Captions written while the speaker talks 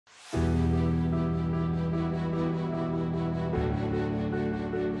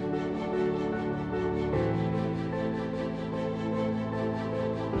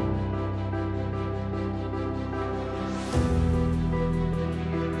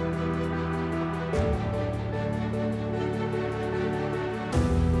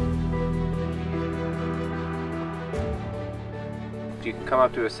you can come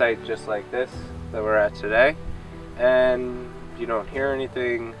up to a site just like this that we're at today, and you don't hear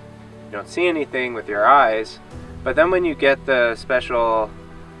anything, you don't see anything with your eyes, but then when you get the special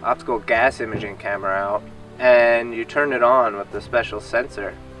optical gas imaging camera out and you turn it on with the special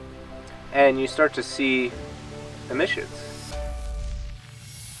sensor, and you start to see emissions.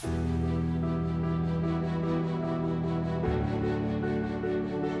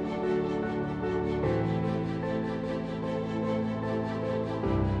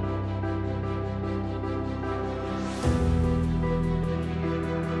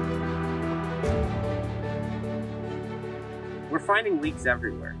 We're finding leaks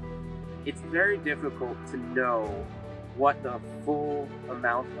everywhere. It's very difficult to know what the full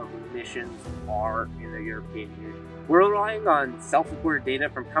amount of emissions are in the European Union. We're relying on self-reported data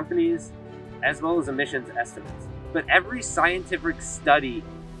from companies as well as emissions estimates. But every scientific study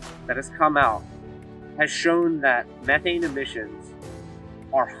that has come out has shown that methane emissions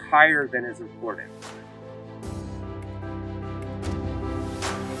are higher than is reported.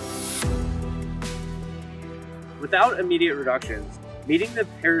 Without immediate reductions, meeting the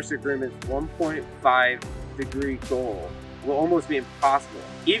Paris Agreement's 1.5 degree goal will almost be impossible,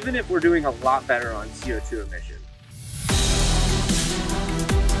 even if we're doing a lot better on CO2 emissions.